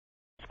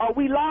Are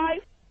we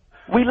live?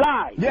 We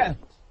live. Yeah.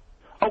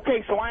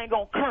 Okay, so I ain't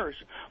gonna curse,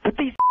 but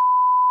these.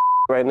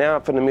 Right now,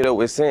 I'm finna meet up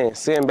with Sin.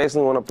 Sin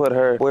basically want to put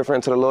her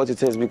boyfriend to the loyalty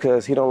test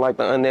because he don't like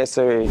the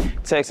unnecessary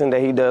texting that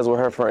he does with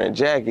her friend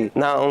Jackie.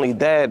 Not only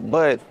that,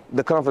 but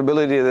the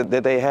comfortability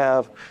that they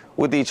have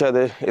with each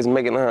other is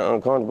making her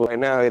uncomfortable. Right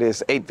now, it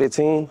is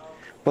 8:15.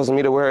 Supposed to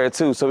meet up with her at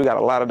 2, so we got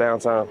a lot of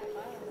downtime.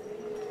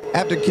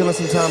 After killing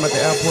some time at the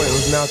airport, it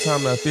was now time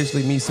to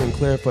officially meet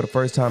Sinclair for the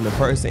first time in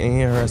person and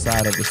hear her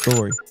side of the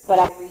story. But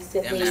I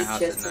recently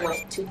just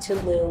went to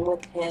Tulum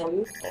with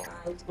him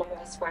and my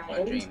best friend,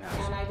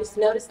 and I just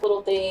noticed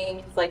little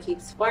things, like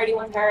he's flirting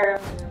with her,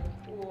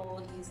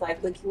 cool. He's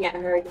like looking at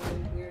her,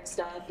 doing weird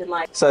stuff, and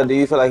like. So, do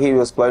you feel like he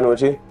was flirting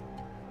with you?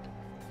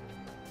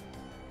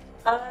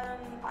 I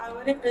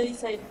wouldn't really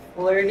say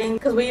flirting,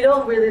 because we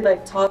don't really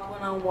like talk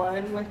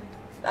one-on-one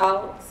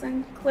without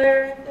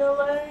Sinclair, I feel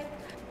like.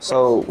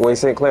 So, when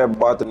Sinclair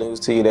brought the news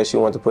to you that she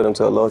wanted to put him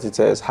to a loyalty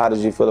test, how did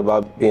you feel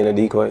about being a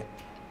decoy?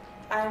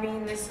 I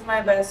mean, this is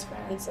my best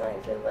friend, so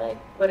I feel like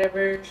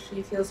whatever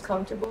she feels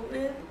comfortable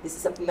with. This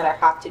is something that I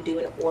have to do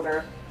in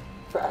order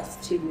for us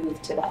to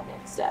move to that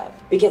next step,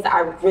 because I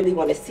really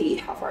want to see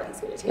how far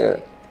he's going to take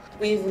it.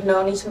 We've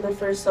known each other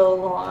for so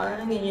long,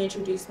 and you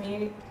introduced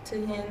me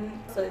to him,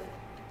 so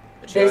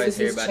but you always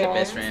hear about the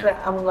best friend.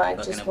 That I'm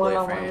like just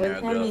one-on-one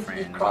with him. If he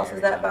girlfriend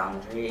crosses that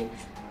boundary,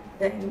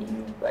 then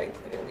you like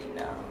clearly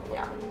know.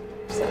 Yeah.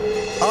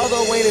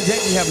 Although Wayne and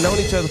Jackie have known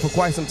each other for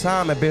quite some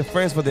time and been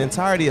friends for the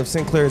entirety of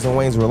Sinclair's and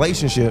Wayne's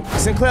relationship,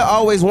 Sinclair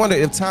always wondered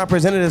if time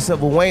presented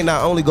itself with Wayne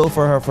not only go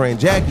for her friend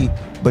Jackie,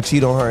 but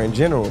cheat on her in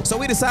general. So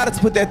we decided to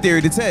put that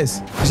theory to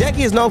test.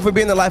 Jackie is known for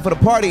being the life of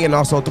the party and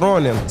also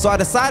throwing them. So I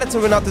decided to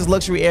rent out this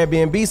luxury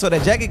Airbnb so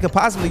that Jackie could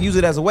possibly use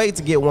it as a way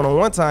to get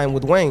one-on-one time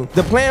with Wayne.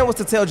 The plan was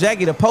to tell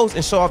Jackie to post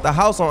and show off the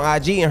house on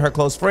IG and her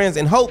close friends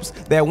in hopes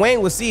that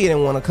Wayne would see it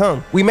and want to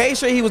come. We made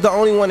sure he was the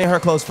only one in her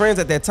close friends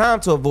at that time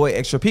to avoid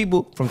extra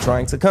people from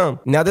trying to come.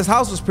 Now this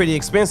house was pretty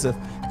expensive.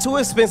 Too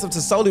expensive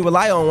to solely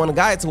rely on one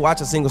guy to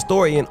watch a single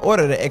story in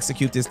order to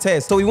execute this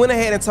test. So we went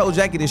ahead and told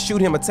Jackie to shoot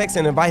him a text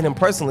and invite him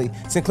personally.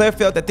 Sinclair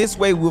felt that this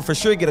way we would for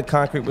sure get a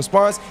concrete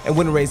response and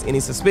wouldn't raise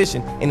any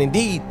suspicion. And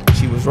indeed,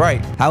 she was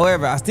right.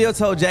 However, I still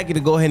told Jackie to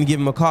go ahead and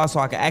give him a call so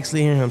I could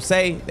actually hear him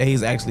say that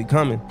he's actually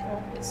coming.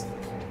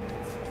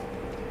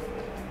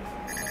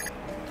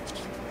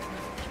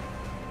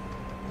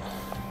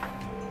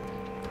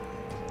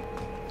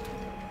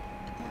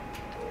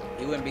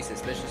 You wouldn't be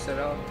suspicious at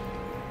all?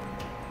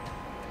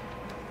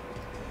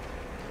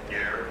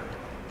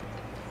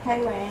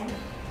 Hey Wayne.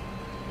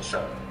 What's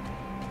up?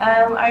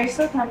 Are you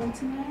still coming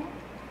tonight?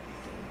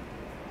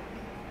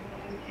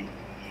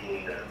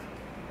 Yeah.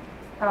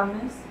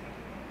 Promise?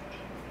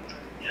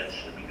 Yeah,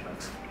 should be coming.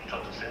 You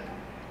talked to Sam?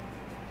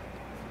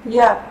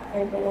 Yeah,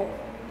 I did.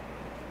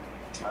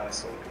 That's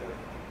so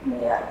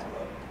good. Yeah.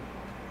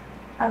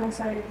 I'm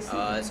excited to see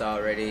you. It's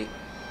already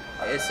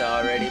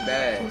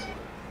bad.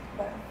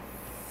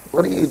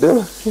 What are you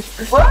doing?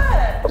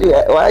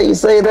 What? Why you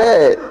say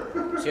that?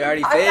 She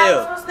already I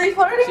failed. thought I was supposed to be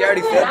flirting She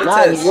already with failed the him.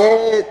 Not test.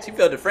 yet. She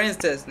failed the friends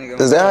test, nigga.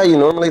 Is that how you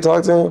normally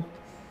talk to him?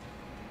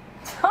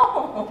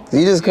 No.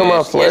 You just come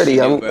out flirty.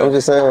 yes, you I'm do,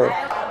 just saying.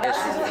 That's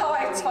just how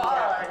I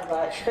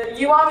talk.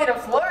 You want me to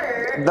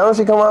flirt? Don't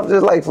she come off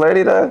just like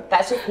flirty though?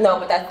 That's just, no,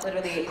 but that's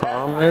literally.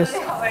 Promise.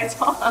 That's how I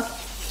talk.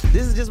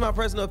 This is just my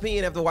personal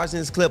opinion after watching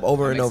this clip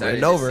over and over and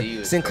excited to over. see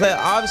you. Sinclair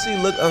obviously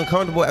looked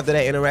uncomfortable after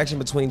that interaction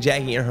between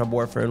Jackie and her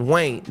boyfriend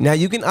Wayne. Now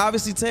you can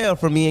obviously tell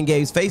from me and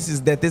Gabe's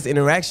faces that this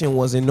interaction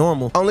wasn't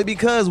normal, only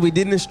because we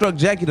didn't instruct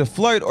Jackie to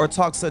flirt or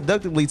talk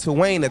seductively to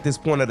Wayne at this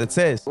point of the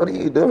test. What are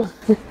you doing?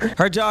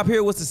 Her job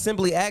here was to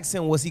simply ask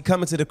him, was he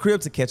coming to the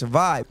crib to catch a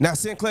vibe? Now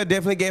Sinclair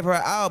definitely gave her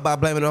an out by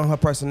blaming it on her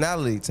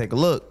personality. Take a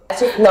look. That's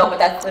just, no, but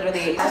that's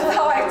literally. That's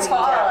how I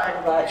talk.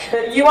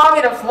 You want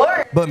me to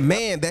flirt? But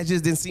man, that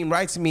just didn't seem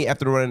right to me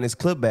after running this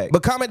clip back.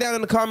 But comment down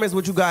in the comments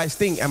what you guys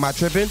think. Am I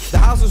tripping? The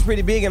house was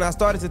pretty big and I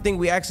started to think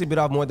we actually bit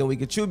off more than we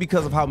could chew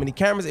because of how many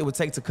cameras it would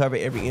take to cover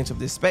every inch of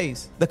this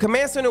space. The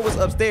command center was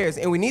upstairs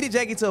and we needed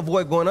Jackie to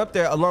avoid going up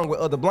there along with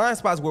other blind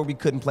spots where we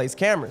couldn't place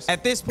cameras.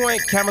 At this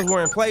point, cameras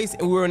were in place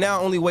and we were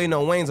now only waiting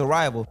on Wayne's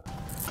arrival.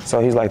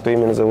 So he's like 3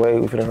 minutes away.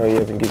 We finna hurry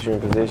up and get you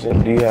in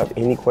position. Do you have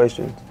any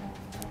questions?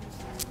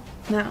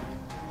 No.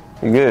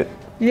 You good?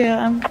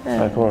 Yeah, I'm good. All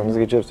right, come on, let's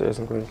get you upstairs.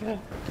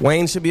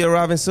 Wayne should be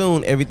arriving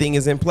soon. Everything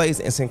is in place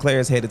and Sinclair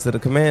is headed to the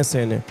command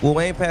center. Will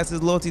Wayne pass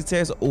his loyalty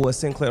test or was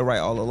Sinclair right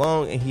all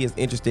along and he is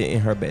interested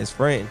in her best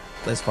friend?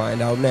 Let's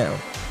find out now.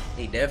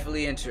 He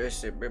definitely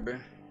interested,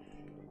 Bibber.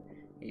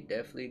 He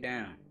definitely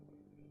down.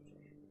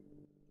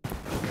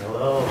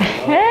 Hello.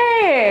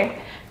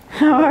 Hey,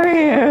 how are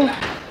you?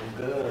 I'm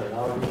good.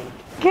 How are you?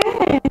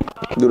 Good.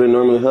 Do they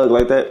normally hug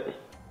like that?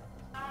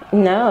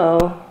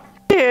 No.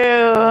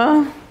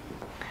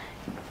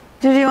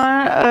 Did you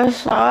want a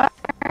shot?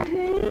 Give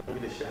me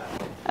the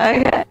shot.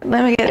 Okay,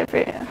 let me get it for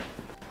you.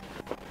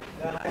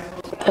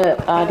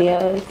 The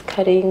audio is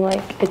cutting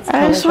like it's.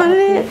 I just wanted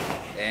it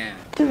Damn.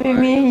 to be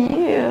me and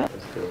you.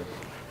 That's good.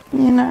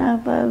 You know,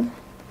 I love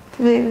to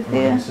be with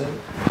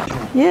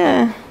you.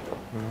 Yeah.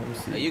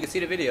 Oh, you can see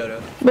the video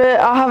though. But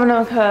I'll have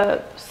no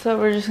cup, so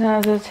we're just gonna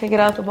have to take it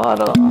out the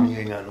bottle. You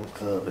ain't got no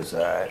cup, it's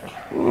alright.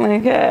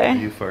 Okay.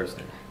 You first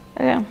then.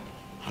 Okay.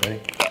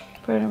 Ready?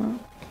 Pretty much.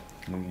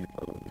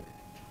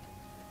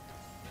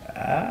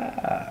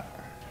 Ah.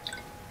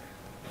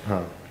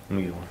 Huh. Let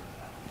me get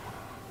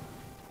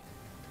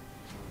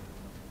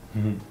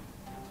one.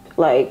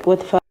 Like, what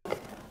the fuck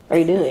are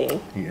you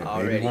doing? Yeah,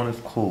 Already. baby one is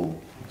cool.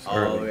 It's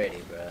early. Already,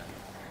 bro.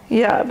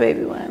 Yeah,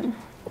 baby one.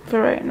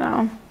 For right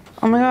now.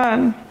 Oh my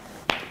god.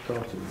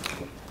 Talk to me.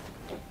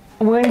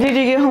 When did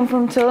you get home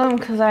from Tulum?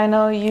 Because I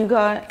know you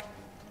got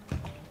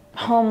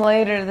home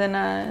later than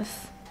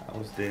us. I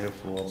was there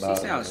for about.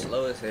 She sounds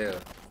slow as hell.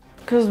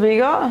 Because we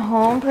got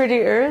home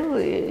pretty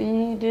early.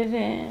 You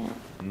didn't.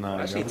 Nah,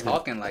 Why she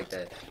talking like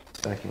that?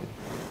 Second.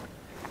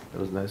 It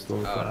was nice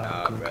little Oh,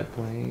 nah, couldn't bruh.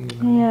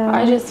 complain. Yeah.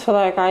 I just feel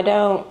like I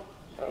don't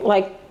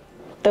like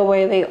the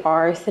way they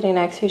are sitting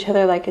next to each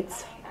other. Like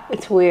it's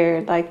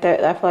weird. Like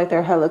I feel like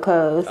they're hella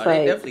close. Oh, they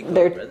like definitely close,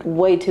 they're brother.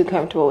 way too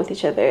comfortable with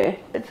each other.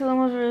 Tulum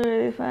was really,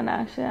 really fun,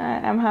 actually.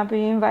 I'm happy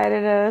you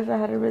invited us. I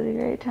had a really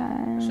great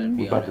time. Shouldn't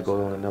We're be about to honest.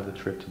 go on another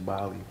trip to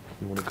Bali.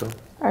 You wanna go?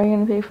 Are you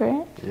going to pay for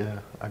it? Yeah,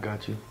 I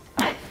got you.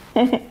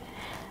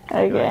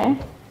 Okay.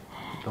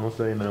 Don't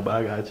say nothing, but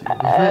I got you.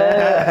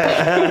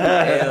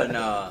 Hell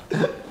no.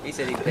 He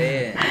said he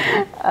paying.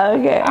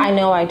 Okay. I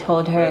know I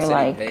told her He said he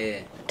like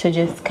paying. to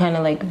just kind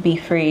of like be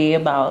free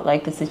about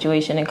like the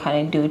situation and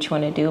kind of do what you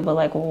want to do, but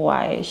like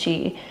why is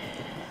she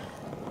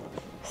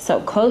so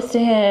close to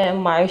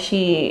him? Why is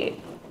she?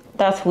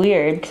 That's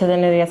weird because I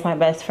know that's my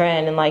best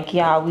friend and like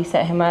yeah we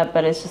set him up,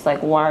 but it's just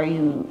like why are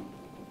you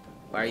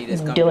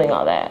this doing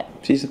all that?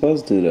 She's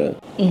supposed to though.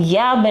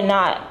 Yeah, but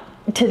not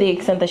to the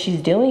extent that she's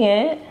doing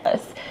it.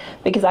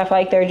 Because I feel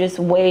like they're just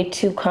way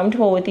too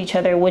comfortable with each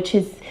other, which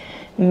is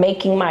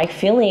making my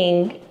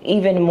feeling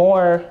even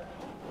more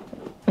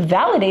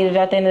validated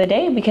at the end of the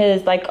day.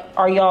 Because like,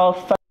 are y'all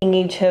fucking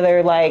each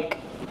other like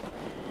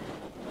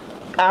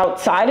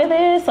outside of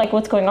this? Like,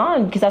 what's going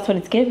on? Because that's what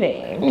it's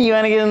giving. You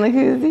want to get in the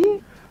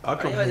koozie? I'll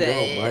come hang out,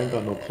 but I ain't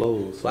got no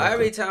clothes. So But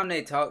every time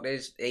they talk, they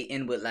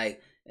end with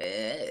like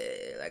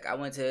I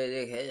went to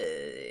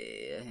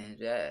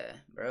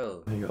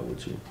bro. hang out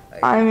with you.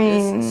 Like, I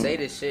mean, just say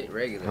this shit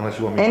regular. Unless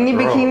you want me any to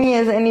girl. bikini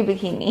is any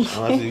bikini.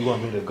 Unless you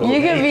want me to go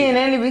You can naked. be in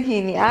any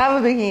bikini. I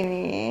have a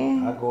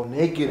bikini. I go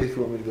naked if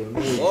you want me to go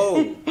naked.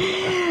 Whoa.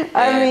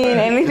 I mean,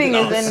 anything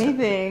is lost.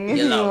 anything if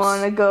You you lost.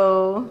 want to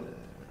go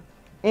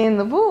in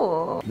the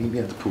pool. Meet me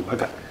at the pool. I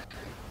got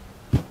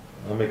it.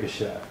 I'll make a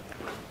shot.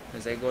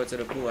 As they go to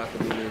the pool, I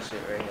could do this shit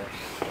right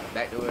here.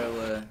 Back to where it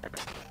was.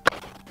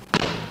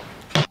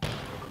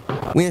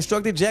 We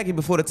instructed Jackie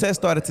before the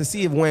test started to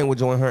see if Wayne would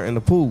join her in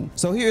the pool.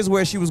 So here's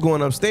where she was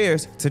going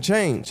upstairs to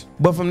change.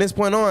 But from this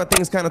point on,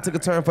 things kind of took a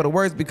turn for the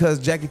worse because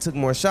Jackie took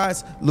more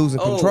shots,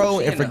 losing control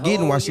she and in the forgetting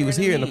hole, why she you was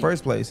hear here in the me?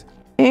 first place.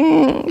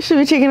 Should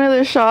we take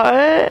another shot?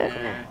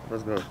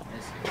 Let's go.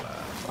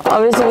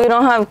 Obviously, we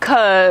don't have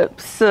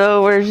cups,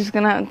 so we're just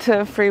gonna have to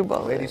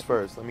freeball it. Ladies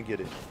first. Let me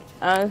get it.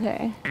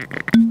 Okay.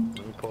 Let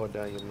me pour it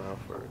down your mouth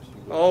first.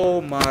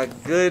 Oh my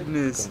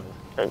goodness.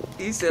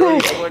 He said,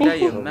 "Let me pour down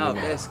your mouth."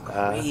 That's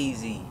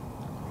crazy.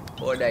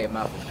 Pour down your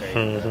mouth is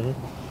crazy. Bro.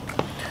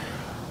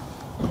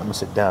 I'm gonna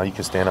sit down. You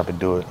can stand up and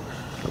do it.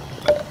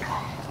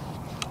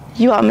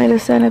 You want me to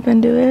stand up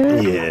and do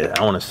it? Yeah,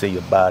 I want to see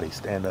your body.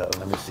 Stand up.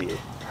 Let me see it.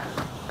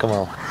 Come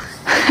on.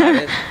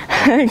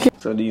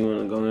 So do you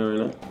want to go in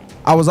right now?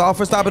 I was all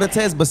for stopping the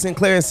test, but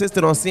Sinclair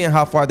insisted on seeing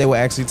how far they would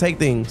actually take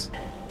things.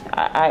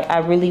 I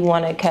really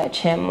want to catch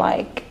him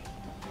like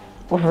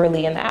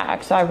really in the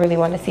act, so I really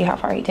want to see how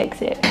far he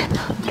takes it.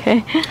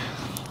 Okay.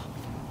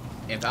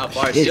 And how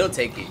far she'll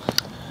take it.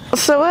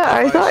 So what? How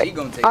I far thought she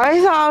gonna take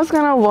I thought I was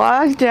gonna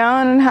walk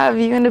down and have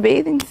you in a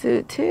bathing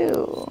suit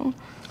too.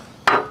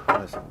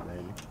 Listen,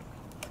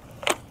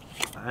 baby.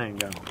 I ain't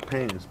got no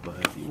pants, but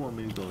if you want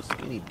me to go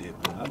skinny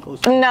dipping, I'll go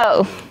skinny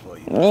No. dipping for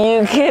you.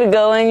 You could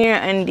go in your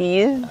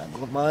undies. I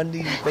go my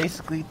undies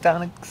basically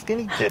down to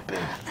skinny dipping.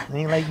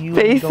 Ain't like you.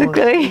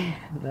 Basically. You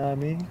know what I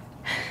mean?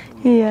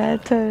 Yeah,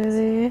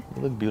 totally. You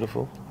look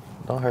beautiful.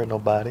 Don't hurt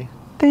nobody.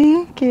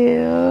 Thank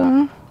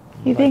you.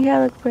 You think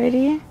I look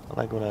pretty? I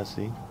like what I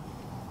see.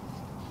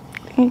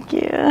 Thank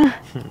you.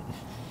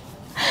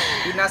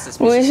 You're not suspicious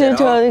We should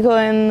at all. totally go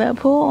in the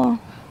pool.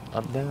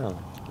 I'm down.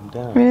 I'm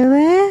down.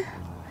 Really?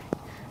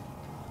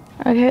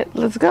 Okay,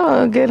 let's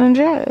go. Get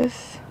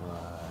undressed.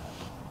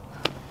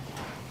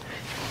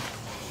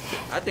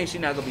 I think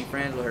she's not gonna be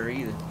friends with her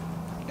either.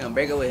 You're gonna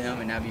break up with him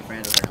and not be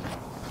friends with her.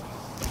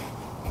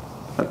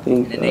 I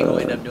think. And then they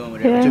gonna end up doing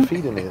whatever. Yeah. Put your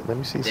feet in it. Let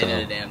me see At the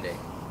end of the something. damn day.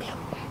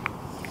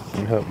 Let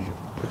me help you.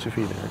 Put your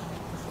feet in it.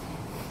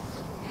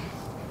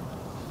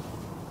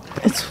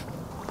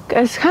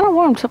 It's kind of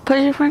warm, so put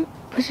your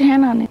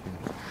hand on it.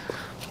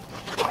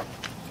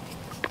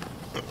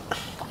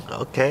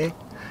 Okay.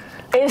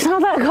 It's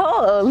not that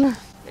cold.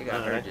 They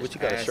got her Alright, just what,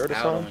 you got a passed shirt or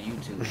out something? on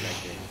YouTube like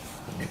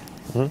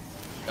Hmm? that.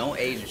 Don't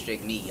age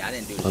restrict me. I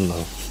didn't do I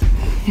this. know.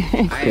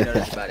 I ain't know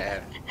this about to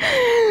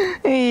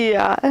happen.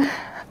 Yeah.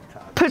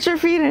 Put your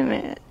feet in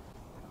it.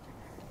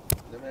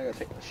 Let me I gotta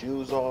take my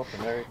shoes off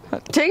and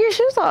everything. Take your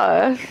shoes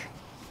off.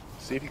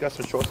 See if you got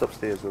some shorts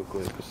upstairs real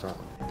quick or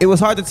something. It was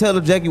hard to tell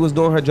if Jackie was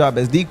doing her job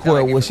as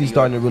decoy or was she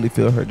starting to really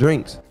feel her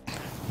drinks.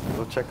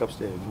 Go check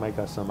upstairs. You might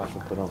got something I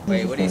can put on.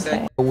 Wait, what did he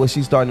say? Or was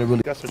she starting to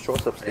really... Got some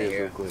shorts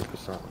upstairs real quick or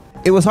something.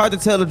 It was hard to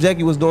tell if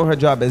Jackie was doing her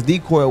job as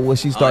decoy or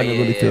was she starting to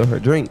really feel her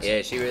drinks.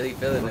 Yeah, she really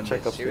feeling them.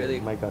 Check She upstairs. really.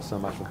 You might got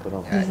something I can put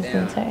on.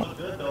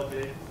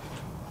 Goddamn.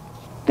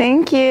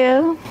 Thank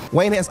you.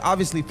 Wayne has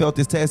obviously felt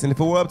this test, and if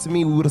it were up to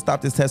me, we would have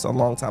stopped this test a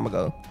long time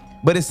ago.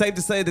 But it's safe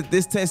to say that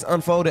this test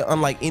unfolded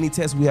unlike any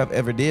test we have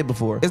ever did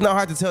before. It's not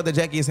hard to tell that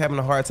Jackie is having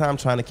a hard time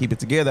trying to keep it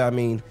together. I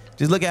mean,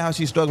 just look at how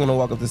she's struggling to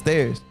walk up the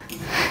stairs. She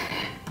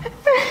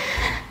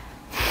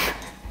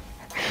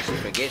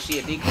forget she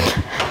a decoy.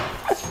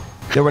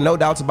 There were no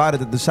doubts about it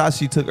that the shots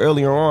she took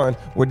earlier on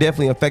were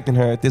definitely affecting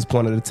her at this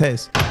point of the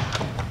test.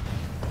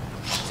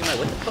 She's like,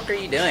 what the fuck are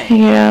you doing?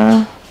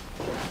 Yeah.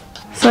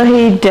 So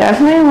he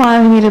definitely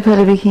wanted me to put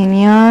a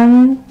bikini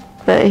on,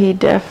 but he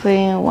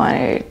definitely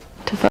wanted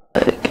to fuck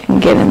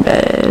and get in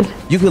bed.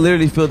 You could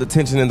literally feel the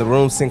tension in the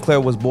room.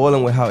 Sinclair was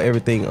boiling with how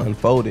everything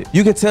unfolded.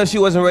 You could tell she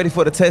wasn't ready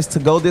for the test to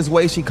go this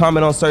way. She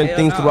commented on certain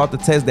things throughout the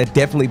test that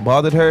definitely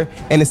bothered her,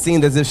 and it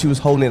seemed as if she was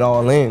holding it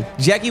all in.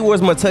 Jackie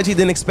was more touchy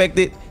than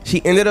expected.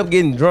 She ended up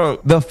getting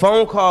drunk. The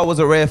phone call was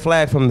a red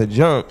flag from the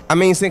jump. I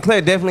mean, Sinclair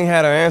definitely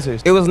had her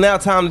answers. It was now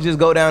time to just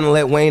go down and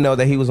let Wayne know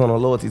that he was on a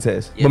loyalty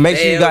test. But make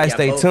sure you guys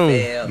stay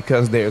tuned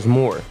because there's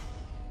more.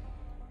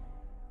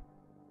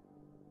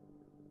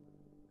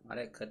 Why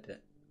did I cut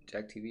that?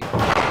 Jack TV.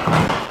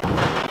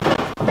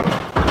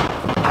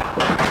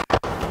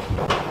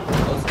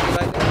 Supposed to be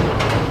like that?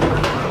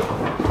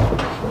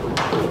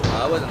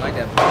 Oh, it wasn't like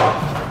that.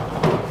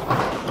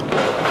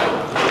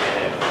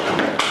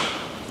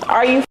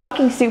 Are you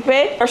fucking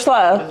stupid or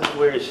slow? This is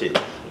weird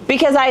shit.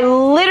 Because I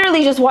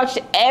literally just watched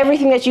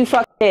everything that you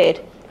fucking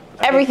did.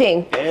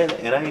 Everything. And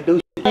I ain't do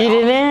shit. You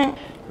didn't?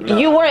 No.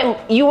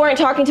 You weren't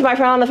talking to my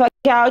friend on the fucking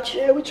couch?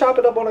 Yeah, we chop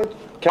it up on the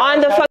couch.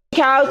 On the fucking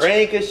couch?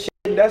 Drink and shit,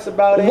 that's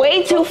about it.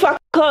 Way too fucking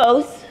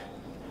close.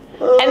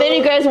 And then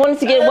you guys wanted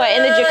to get what,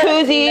 in the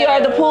jacuzzi or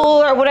the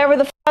pool or whatever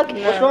the fuck?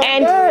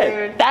 And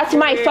that's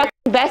my fucking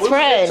best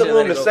friend.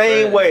 The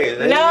same way.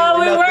 No,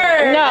 we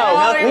weren't.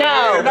 No,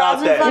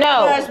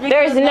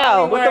 there's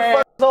no. What the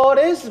fuck is all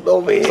this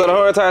over here? So the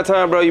whole entire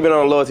time, bro, you've been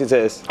on a loyalty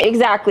test.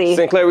 Exactly.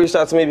 Sinclair reached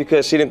out to me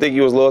because she didn't think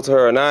you was loyal to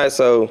her or not,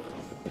 so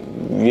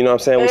you know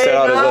what I'm saying? We said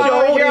all this up.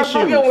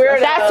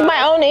 That's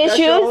my own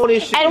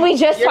issues. And we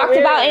just talked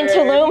about in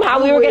Tulum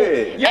how we were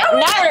gonna. You're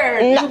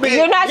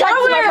not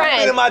talking to my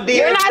friend.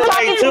 You're not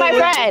talking to my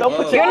friend.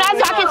 You're not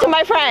talking to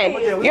my friend.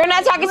 You're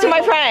not talking to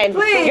my friend.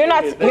 You're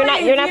not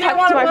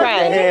talking to my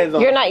friend.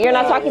 You're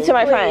not talking to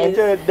my friend.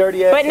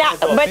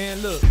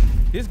 Man, look,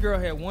 this girl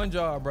had one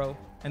job, bro,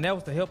 and that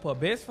was to help her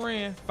best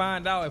friend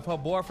find out if her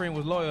boyfriend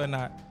was loyal or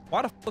not.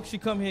 Why the fuck she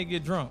come here and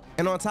get drunk?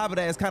 And on top of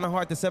that, it's kind of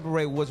hard to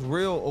separate what's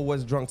real or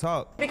what's drunk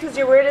talk. Because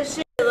you're weird as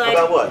shit. Like,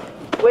 about what?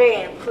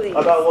 Wayne, please.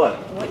 About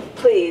what?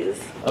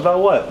 Please. About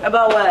what?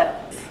 About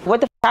what?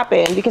 What the f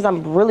happened? Because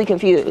I'm really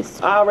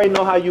confused. I already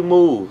know how you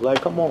move. Like,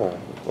 come on.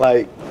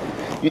 Like,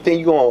 you think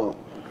you gonna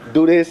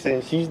do this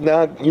and you're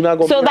not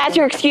gonna. So that's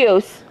your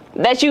excuse?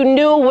 That you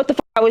knew what the f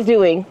I was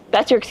doing?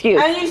 That's your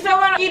excuse? And you still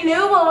you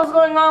knew what was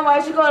going on.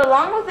 Why'd you go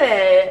along with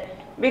it?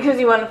 Because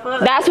you want to fuck.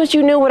 That's what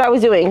you knew what I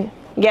was doing?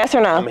 Yes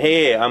or no? I'm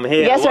here.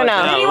 Yes or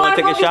no? You want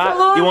to take a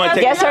shot? You want to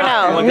take a shot?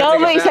 Yes or no?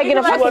 Nobody's taking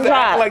a fucking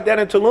shot. Like that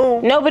in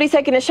Tulum. Nobody's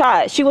taking a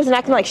shot. She wasn't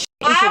acting like shit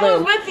in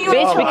Tulum. with you.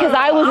 Bitch, because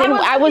I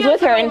was with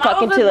her in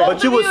fucking Tulum.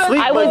 But you was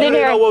asleep. I was but you in didn't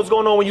here. know what was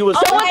going on when you was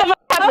So what the fuck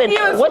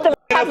happened? What the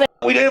fuck happened?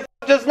 We didn't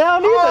just now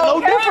neither. No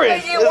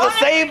difference. It's the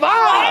same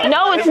vibe.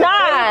 No, it's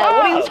not.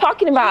 What are you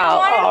talking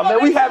about? Oh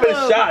man, we having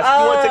shots.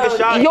 You want to take a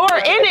shot? You're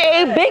in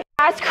a big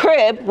ass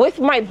crib with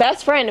my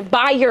best friend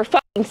by your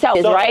fucking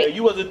self, right?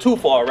 You wasn't too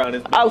far around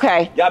this.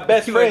 Okay. Y'all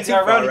best friends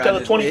are around each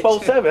other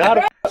 24/7. How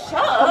the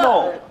come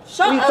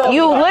on.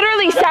 You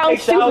literally sound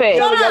stupid.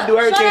 Y'all do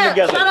everything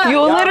together.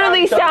 You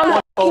literally sound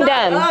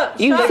dumb.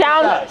 You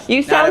sound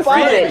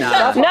stupid.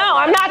 No,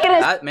 I'm not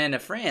gonna. Man, the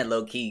friend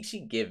low key, she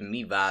giving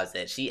me vibes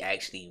that she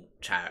actually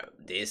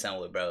did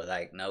something with bro.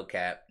 Like no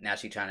cap. Now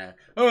she trying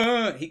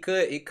to. He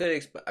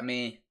could. I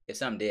mean, if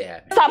something did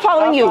happen. Stop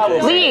following you.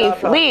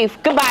 Leave.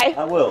 Goodbye.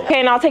 I will.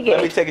 Okay, and I'll take it.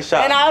 Let me take a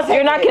shot.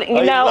 You're not gonna.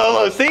 You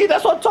know. See,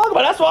 that's what I'm talking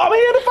about. That's why I'm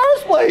here in the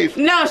first place.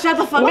 No, shut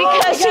the fuck up.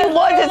 Because she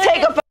wanted to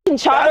take a fucking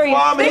shot. That's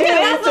why I'm here.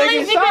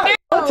 Take a shot.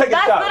 Take a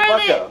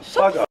shot.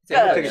 Fuck up.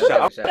 Take a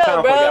shot. I'm trying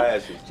to y'all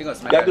asses.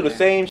 Y'all do the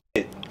same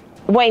shit.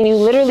 Wayne, you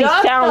literally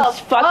sound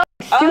fucking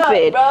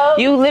stupid.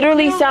 You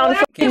literally sound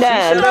fucking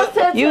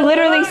dumb. You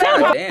literally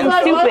sound fucking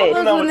stupid.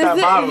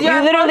 You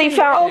literally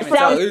sound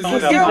stupid.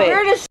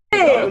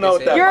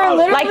 You're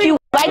like you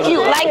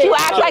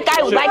act like I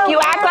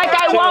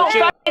won't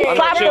fucking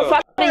slap the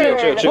fuck out of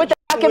you with the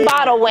fucking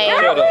bottle, Wayne.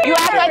 You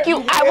act like I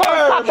won't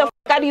slap the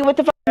fuck out of you with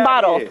the fucking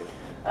bottle.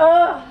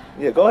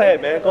 Yeah, go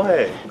ahead, man. Go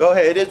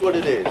ahead. It is what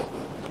it is.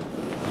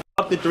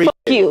 Up to 3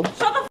 years.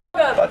 Fuck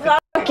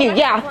you. Fuck you.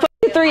 Yeah. Fuck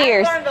the 3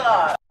 years.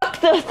 Fuck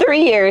the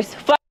 3 years.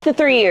 Fuck the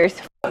 3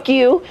 years. Fuck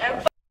you.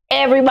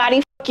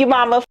 everybody, fuck your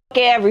mama, fuck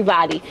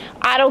everybody.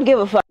 I don't give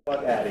a fuck.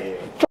 Fuck out of here.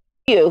 Fuck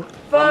you.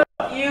 Fuck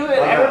you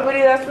and everybody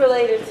that's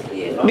related to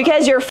you.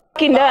 Because you're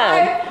fucking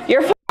dumb.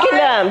 You're fucking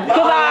dumb.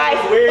 Goodbye.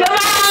 Goodbye.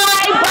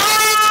 Bye. Bye.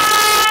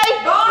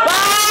 Bye.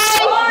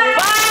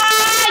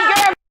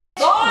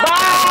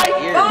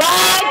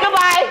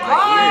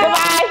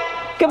 Bye.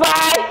 Goodbye.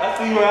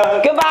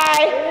 Goodbye.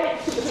 Goodbye.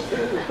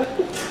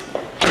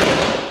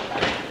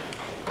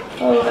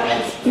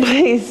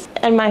 Please.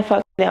 And my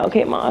fucking nail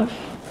came off.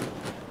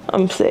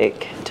 I'm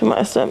sick to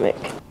my stomach.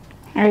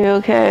 Are you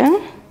okay?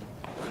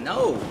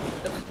 No.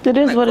 It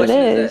is what it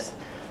is.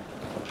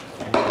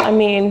 I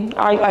mean,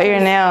 I got your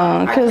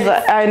nail, because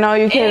I know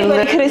you could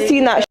have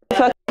seen that shit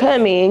fucking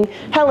coming.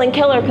 Helen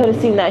Keller could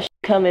have seen that shit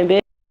coming,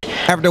 bitch.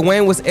 After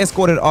Wayne was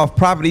escorted off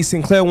property,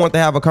 Sinclair wanted to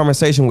have a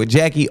conversation with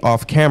Jackie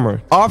off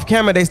camera. Off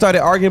camera, they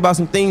started arguing about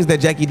some things that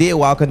Jackie did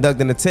while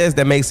conducting the test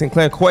that made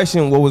Sinclair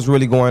question what was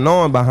really going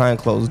on behind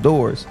closed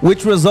doors,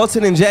 which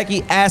resulted in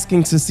Jackie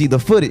asking to see the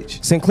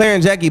footage. Sinclair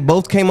and Jackie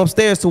both came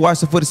upstairs to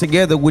watch the footage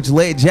together, which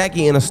led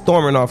Jackie in a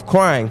storming off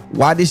crying.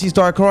 Why did she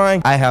start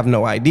crying? I have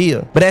no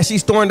idea. But as she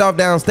stormed off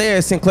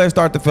downstairs, Sinclair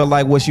started to feel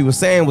like what she was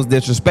saying was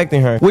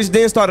disrespecting her, which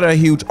then started a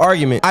huge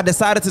argument. I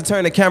decided to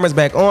turn the cameras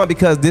back on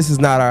because this is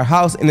not our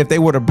house, and if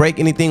they were to break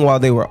anything while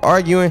they were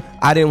arguing,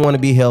 I didn't want to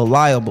be held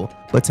liable.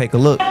 But take a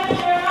look. Nobody is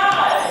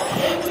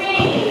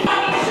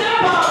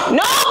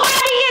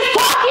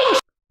talking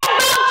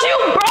about you,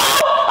 bro.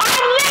 I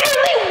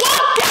literally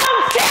walked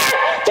downstairs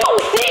to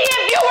see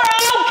if you were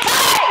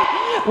okay.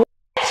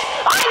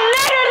 I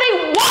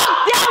literally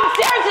walked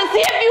downstairs to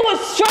see if you were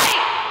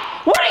straight.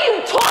 What are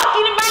you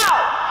talking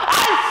about?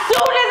 As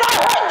soon as I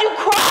heard you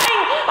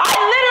crying, I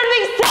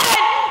literally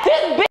said,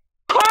 this bitch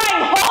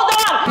crying, hold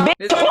on,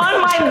 bitch, on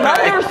my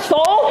mother's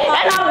soul,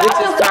 and I'm about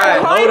to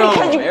start crying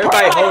because you hurt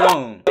my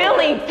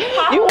feelings.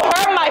 You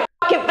hurt my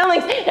fucking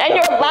feelings, and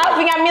you're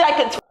laughing at me like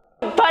it's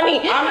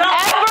funny.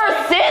 Ever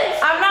since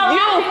I'm not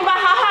laughing, but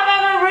how have I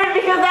been rude?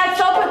 Because that's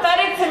so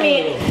pathetic to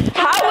me.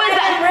 How is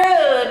that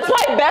rude? It's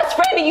my best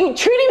friend, and you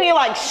treating me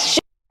like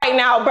shit right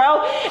now,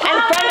 bro, in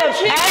front of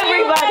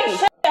everybody.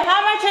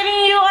 How am I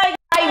treating you like?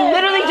 I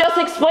literally just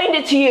explained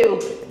it to you.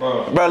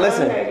 Bro,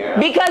 listen.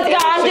 Because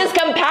I'm just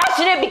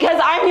compassionate because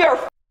I'm your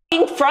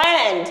fucking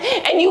friend,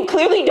 and you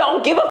clearly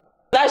don't give a f.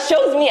 That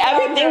shows me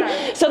everything.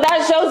 So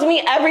that shows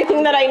me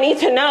everything that I need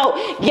to know.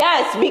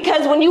 Yes,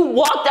 because when you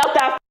walked out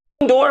that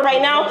door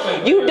right now,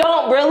 you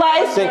don't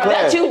realize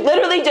that you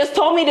literally just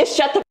told me to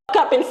shut the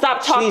fuck up and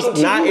stop talking to you.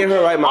 She's not in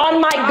her right mind.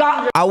 On my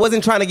God. I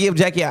wasn't trying to give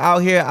Jackie out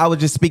here. I was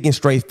just speaking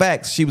straight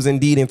facts. She was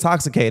indeed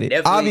intoxicated.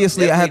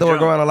 Obviously, I had to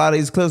work around a lot of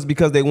these clips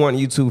because they weren't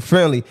YouTube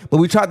friendly. But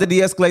we tried to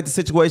de-escalate the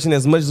situation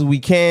as much as we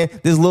can.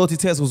 This loyalty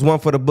test was one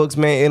for the books,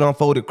 man. It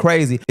unfolded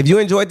crazy. If you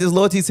enjoyed this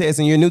loyalty test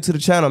and you're new to the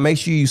channel, make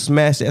sure you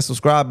smash that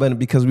subscribe button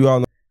because we all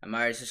know. I'm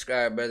already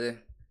subscribed,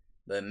 brother.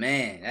 But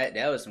man,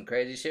 that was some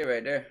crazy shit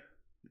right there.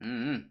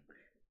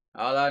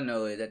 All I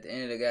know is at the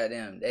end of the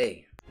goddamn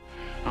day,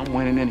 I'm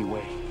winning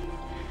anyway.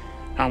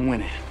 I'm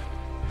winning.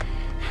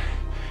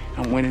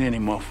 I'm winning any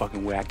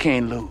motherfucking way. I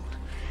can't lose.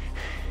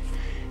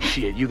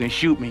 Shit, you can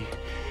shoot me,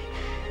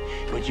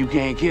 but you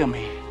can't kill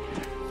me.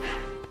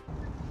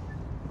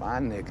 My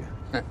nigga.